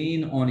we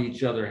lean on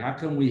each other? How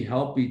can we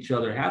help each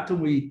other? How can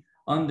we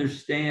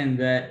understand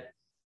that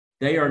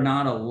they are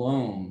not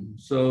alone?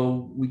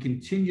 So we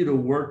continue to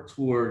work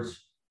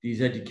towards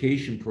these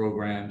education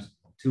programs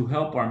to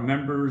help our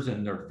members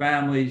and their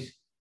families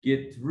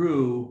get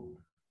through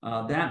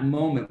that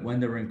moment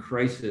when they're in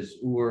crisis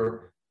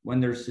or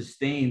when they're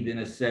sustained in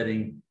a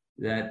setting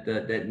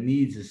that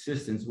needs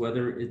assistance,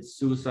 whether it's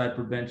suicide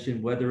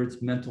prevention, whether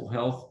it's mental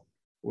health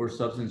or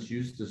substance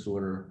use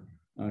disorder.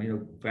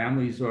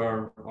 Families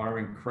are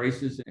in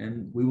crisis,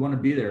 and we want to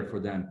be there for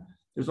them.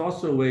 There's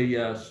also a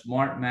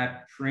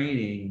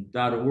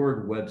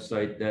smartmaptraining.org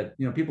website that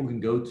people can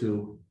go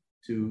to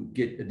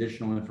get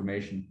additional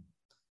information.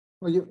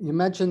 Well, you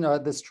mentioned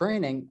this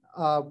training.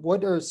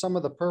 What are some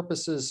of the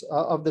purposes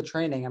of the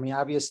training? I mean,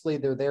 obviously,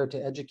 they're there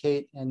to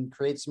educate and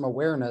create some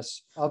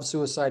awareness of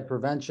suicide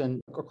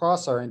prevention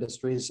across our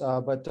industries.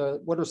 But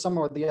what are some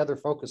of the other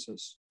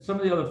focuses? Some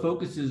of the other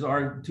focuses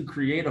are to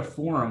create a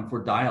forum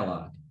for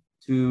dialogue,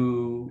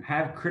 to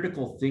have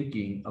critical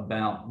thinking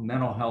about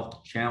mental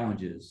health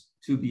challenges,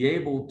 to be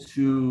able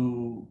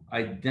to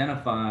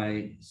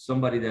identify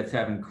somebody that's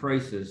having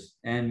crisis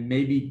and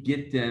maybe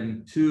get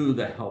them to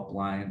the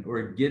helpline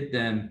or get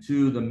them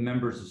to the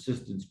Members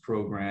Assistance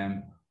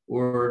Program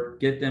or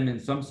get them in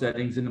some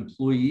settings an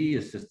Employee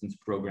Assistance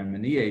Program,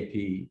 an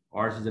EAP.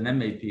 Ours is an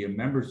MAP, a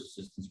Members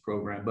Assistance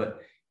Program, but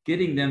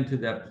getting them to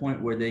that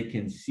point where they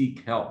can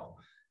seek help,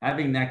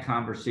 having that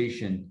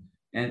conversation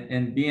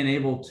and being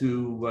able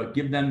to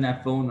give them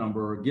that phone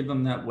number or give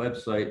them that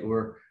website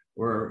or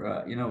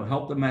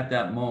help them at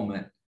that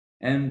moment.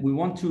 And we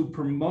want to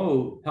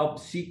promote help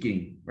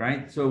seeking,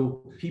 right?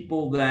 So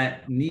people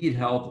that need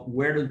help,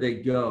 where do they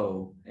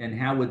go and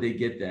how would they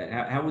get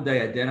that? How would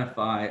they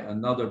identify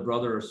another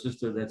brother or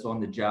sister that's on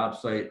the job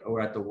site or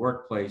at the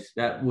workplace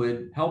that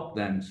would help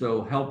them?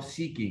 So help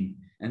seeking,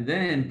 and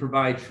then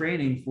provide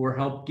training for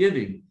help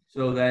giving,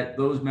 so that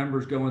those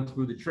members going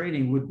through the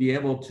training would be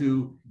able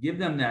to give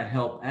them that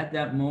help at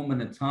that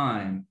moment in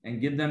time and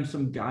give them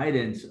some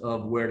guidance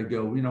of where to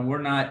go. We're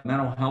not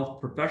mental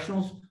health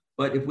professionals,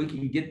 but if we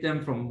can get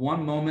them from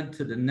one moment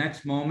to the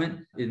next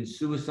moment in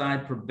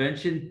suicide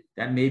prevention,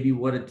 that may be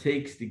what it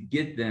takes to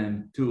get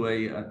them to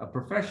a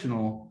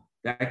professional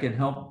that can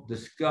help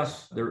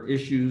discuss their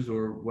issues,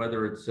 or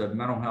whether it's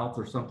mental health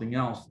or something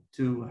else,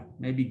 to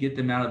maybe get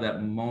them out of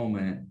that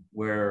moment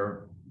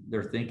where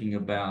they're thinking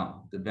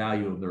about the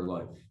value of their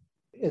life.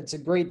 It's a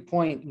great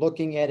point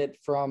looking at it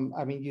from,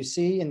 you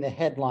see in the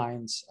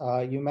headlines,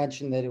 you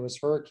mentioned that it was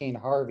Hurricane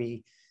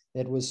Harvey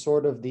that was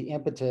sort of the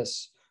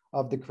impetus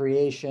of the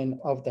creation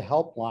of the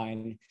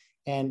helpline.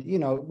 And,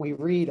 we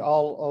read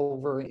all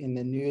over in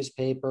the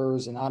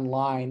newspapers and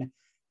online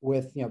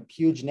with,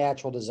 huge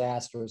natural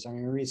disasters.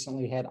 We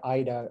recently had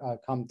Ida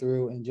come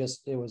through, and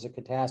it was a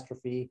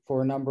catastrophe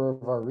for a number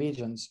of our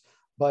regions.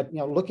 But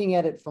looking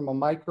at it from a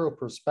micro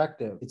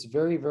perspective, it's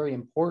very, very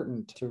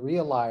important to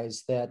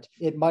realize that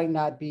it might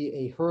not be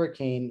a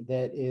hurricane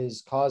that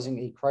is causing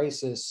a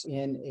crisis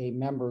in a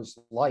member's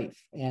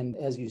life. And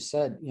as you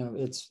said,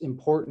 it's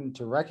important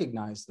to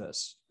recognize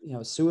this.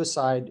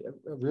 Suicide,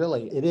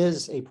 really, it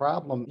is a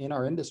problem in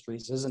our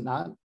industries, is it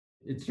not?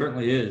 It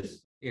certainly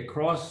is.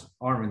 Across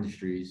our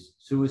industries,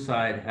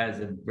 suicide has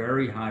a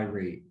very high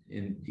rate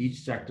in each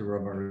sector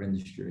of our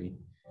industry.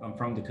 I'm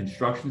from the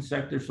construction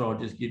sector, so I'll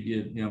just give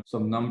you,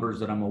 some numbers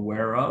that I'm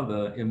aware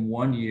of. In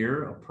 1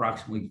 year,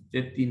 approximately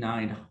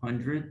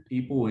 5,900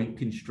 people in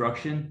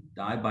construction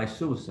die by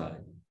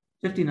suicide.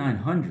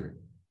 5,900.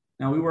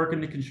 Now, we work in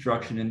the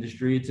construction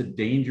industry. It's a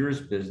dangerous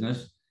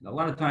business. A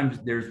lot of times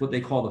there's what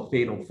they call the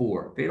fatal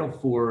four. Fatal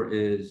four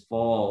is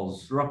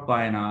falls, struck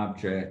by an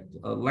object,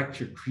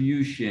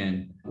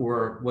 electrocution,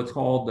 or what's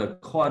called the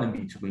caught in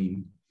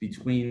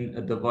between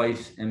a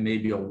device and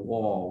maybe a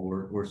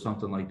wall or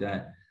something like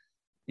that.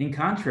 In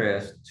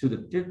contrast to the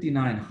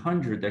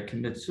 5,900 that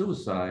commit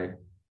suicide,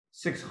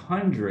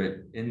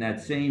 600 in that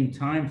same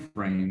time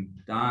frame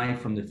die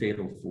from the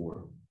fatal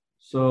four.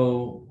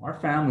 So our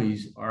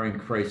families are in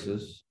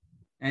crisis.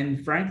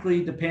 And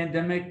frankly, the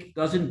pandemic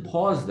doesn't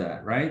pause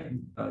that, right?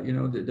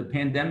 The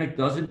pandemic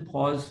doesn't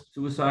pause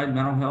suicide,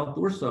 mental health,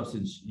 or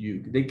substance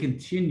use. They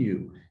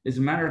continue. As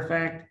a matter of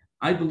fact,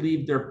 I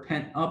believe they're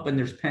pent up and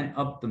there's pent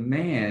up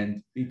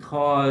demand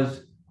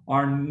because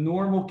our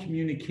normal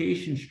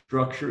communication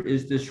structure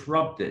is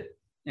disrupted.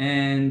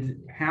 And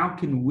how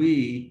can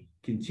we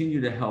continue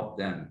to help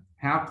them?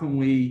 How can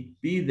we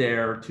be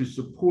there to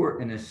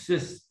support and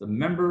assist the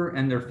member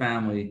and their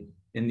family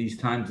in these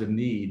times of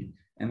need?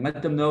 And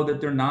let them know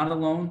that they're not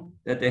alone,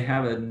 that they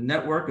have a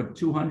network of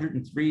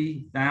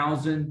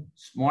 203,000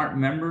 smart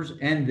members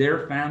and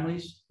their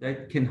families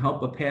that can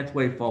help a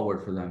pathway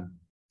forward for them.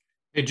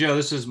 Hey, Joe,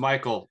 this is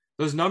Michael.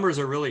 Those numbers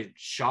are really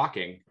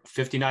shocking.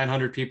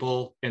 5,900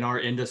 people in our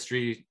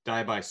industry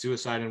die by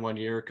suicide in 1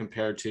 year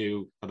compared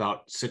to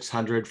about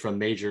 600 from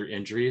major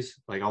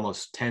injuries, like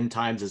almost 10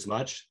 times as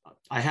much.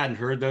 I hadn't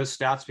heard those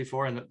stats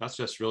before, and that's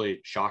just really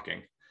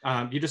shocking.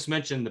 You just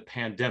mentioned the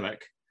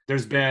pandemic.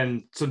 There's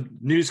been some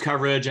news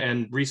coverage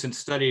and recent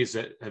studies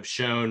that have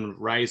shown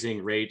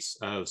rising rates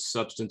of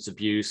substance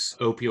abuse,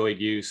 opioid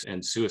use,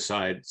 and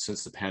suicide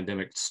since the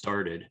pandemic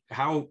started.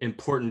 How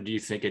important do you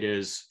think it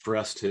is for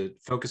us to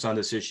focus on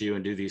this issue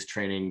and do these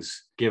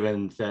trainings,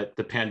 given that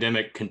the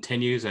pandemic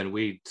continues and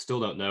we still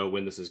don't know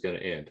when this is going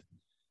to end?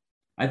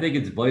 I think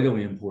it's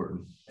vitally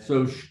important.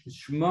 So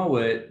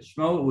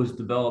SHMOIT was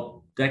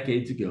developed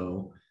decades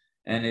ago.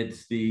 And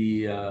it's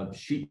the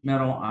Sheet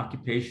Metal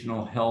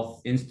Occupational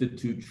Health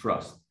Institute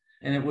Trust.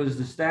 And it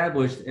was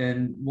established,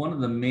 and one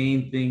of the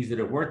main things that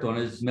it worked on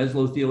is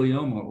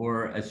mesothelioma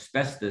or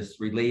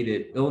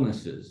asbestos-related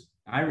illnesses.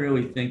 I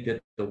really think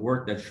that the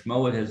work that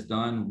SHMOIT has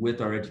done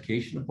with our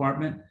education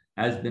department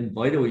has been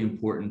vitally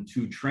important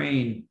to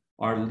train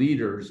our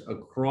leaders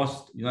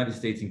across the United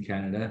States and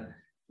Canada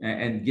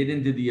and get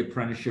into the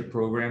apprenticeship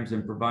programs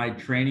and provide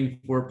training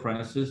for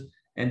apprentices,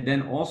 and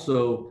then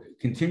also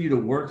continue to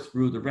work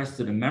through the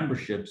rest of the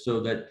membership so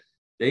that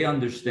they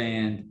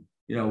understand,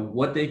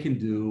 what they can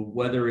do,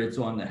 whether it's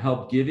on the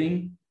help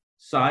giving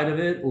side of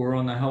it or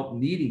on the help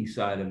needing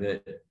side of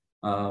it.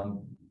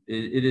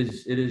 It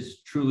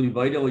is truly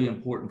vitally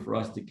important for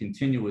us to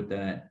continue with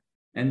that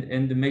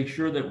and to make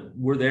sure that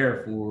we're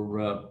there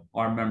for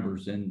our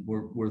members and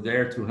we're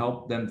there to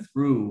help them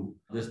through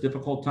this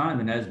difficult time.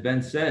 And as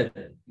Ben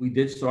said, we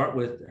did start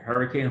with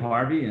Hurricane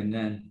Harvey, and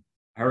then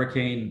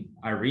Hurricane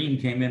Irene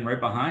came in right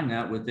behind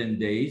that within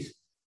days.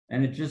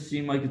 And it just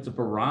seemed like it's a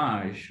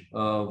barrage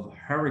of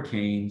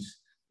hurricanes.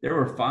 There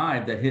were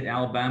 5 that hit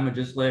Alabama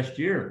just last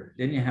year.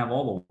 Then you have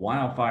all the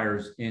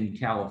wildfires in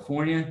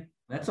California.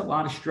 That's a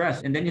lot of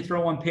stress. And then you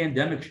throw on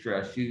pandemic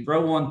stress. You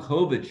throw on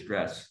COVID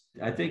stress.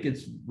 I think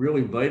it's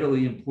really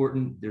vitally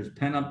important. There's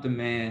pent-up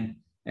demand,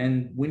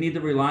 and we need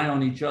to rely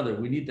on each other.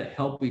 We need to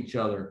help each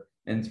other.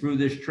 And through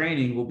this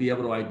training, we'll be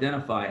able to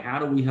identify how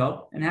do we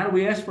help and how do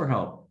we ask for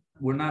help.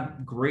 We're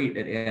not great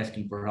at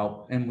asking for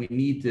help, and we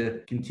need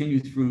to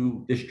continue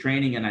through this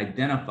training and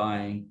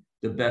identifying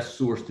the best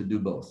source to do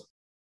both.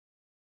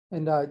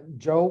 And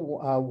Joe,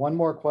 one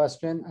more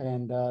question,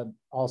 and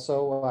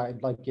also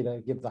I'd like you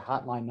to give the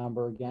hotline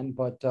number again,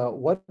 but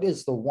what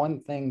is the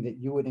one thing that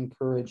you would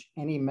encourage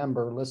any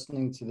member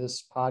listening to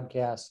this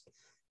podcast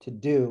to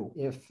do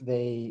if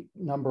they,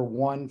 number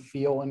one,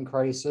 feel in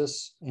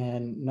crisis,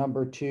 and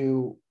number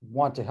two,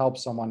 want to help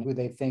someone who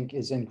they think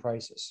is in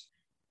crisis?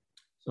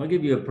 So I'll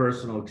give you a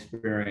personal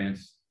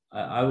experience.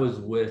 I was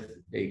with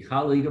a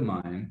colleague of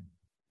mine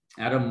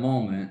at a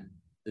moment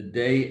the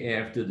day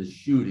after the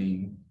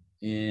shooting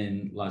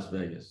in Las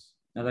Vegas.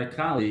 Now that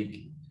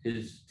colleague,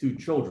 his 2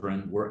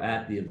 children were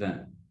at the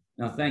event.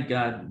 Now, thank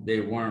God they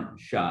weren't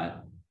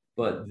shot,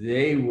 but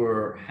they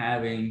were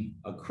having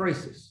a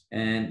crisis,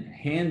 and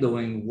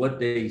handling what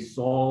they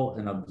saw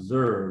and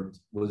observed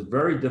was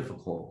very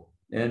difficult.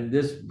 And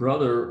this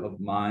brother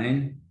of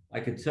mine, I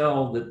could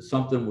tell that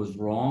something was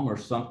wrong or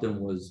something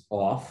was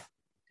off.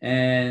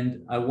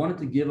 And I wanted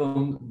to give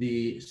him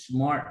the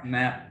Smart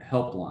Map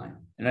helpline.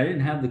 And I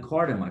didn't have the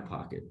card in my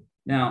pocket.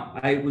 Now,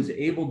 I was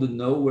able to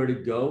know where to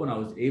go, and I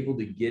was able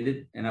to get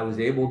it, and I was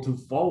able to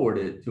forward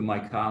it to my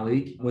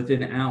colleague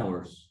within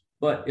hours.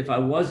 But if I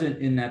wasn't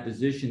in that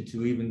position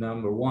to even,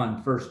 number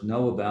one, first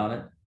know about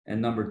it,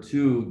 and number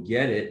two,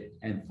 get it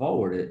and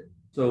forward it,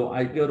 So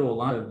I go to a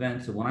lot of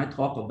events, and when I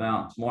talk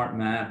about Smart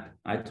Map,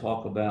 I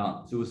talk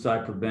about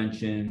suicide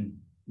prevention,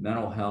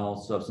 mental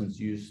health, substance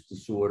use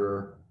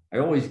disorder. I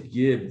always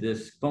give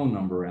this phone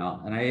number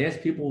out, and I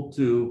ask people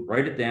to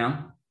write it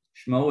down.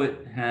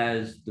 Schmoit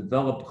has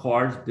developed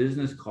cards,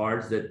 business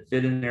cards that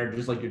fit in there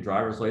just like your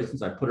driver's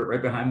license. I put it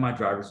right behind my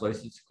driver's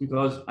license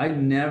because I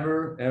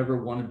never,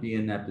 ever want to be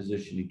in that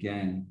position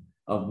again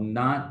of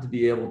not to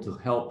be able to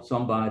help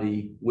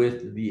somebody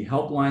with the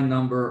helpline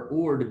number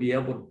or to be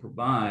able to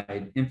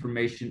provide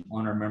information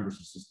on our members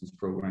assistance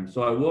program.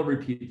 So I will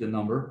repeat the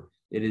number.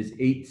 It is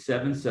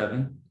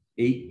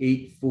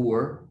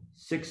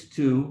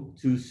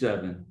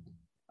 877-884-6227.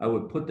 I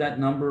would put that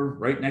number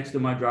right next to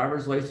my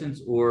driver's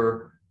license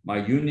or my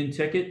union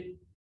ticket,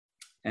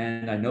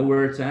 and I know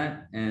where it's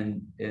at.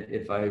 And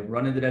if I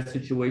run into that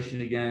situation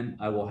again,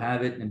 I will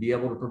have it and be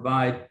able to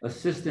provide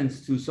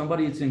assistance to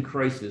somebody that's in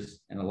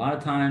crisis. And a lot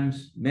of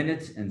times,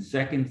 minutes and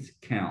seconds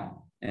count.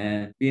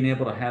 And being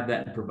able to have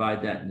that and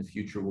provide that in the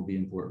future will be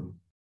important.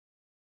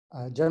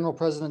 General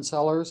President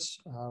Sellers,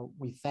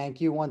 we thank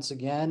you once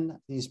again.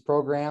 These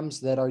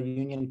programs that our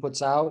union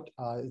puts out,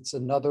 it's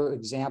another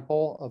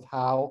example of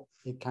how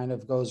it kind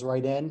of goes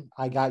right in.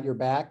 I got your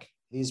back.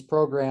 These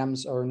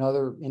programs are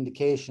another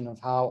indication of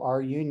how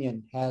our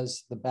union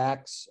has the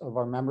backs of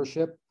our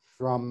membership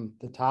from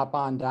the top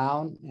on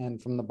down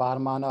and from the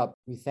bottom on up.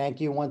 We thank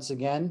you once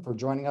again for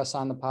joining us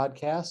on the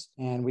podcast,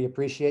 and we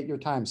appreciate your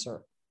time,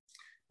 sir.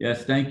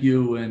 Yes, thank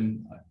you.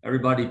 And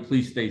everybody,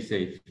 please stay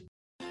safe.